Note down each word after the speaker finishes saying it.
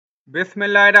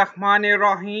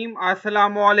Bismillahirrahmanirrahim.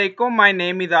 Assalamu alaikum. My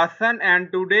name is Hassan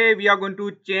and today we are going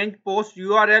to change post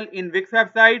URL in Wix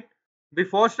website.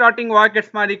 Before starting work,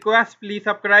 it's my request, please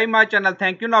subscribe my channel.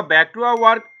 Thank you. Now back to our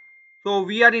work. So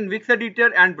we are in Wix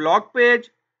editor and blog page.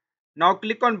 Now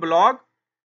click on blog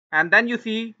and then you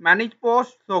see manage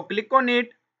post. So click on it.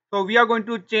 So we are going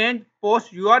to change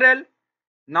post URL.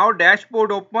 Now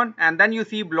dashboard open and then you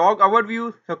see blog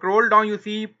overview. Scroll down, you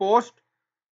see post.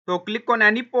 So click on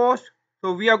any post.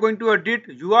 So we are going to edit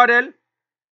URL.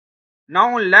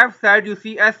 Now on left side you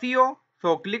see SEO.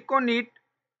 So click on it.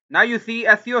 Now you see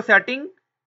SEO setting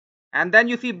and then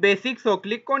you see basic. So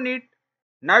click on it.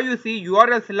 Now you see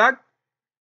URL slug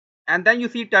and then you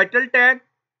see title tag.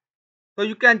 So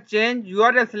you can change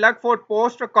URL slug for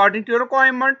post according to your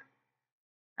requirement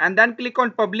and then click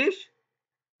on publish.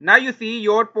 Now you see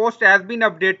your post has been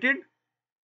updated.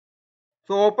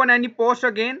 So open any post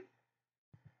again.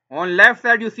 On left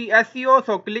side you see SEO.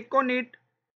 So click on it.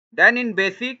 Then in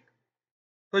basic,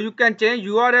 so you can change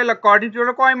URL according to your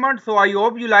requirement. So I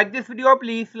hope you like this video.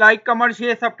 Please like, comment,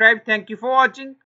 share, subscribe. Thank you for watching.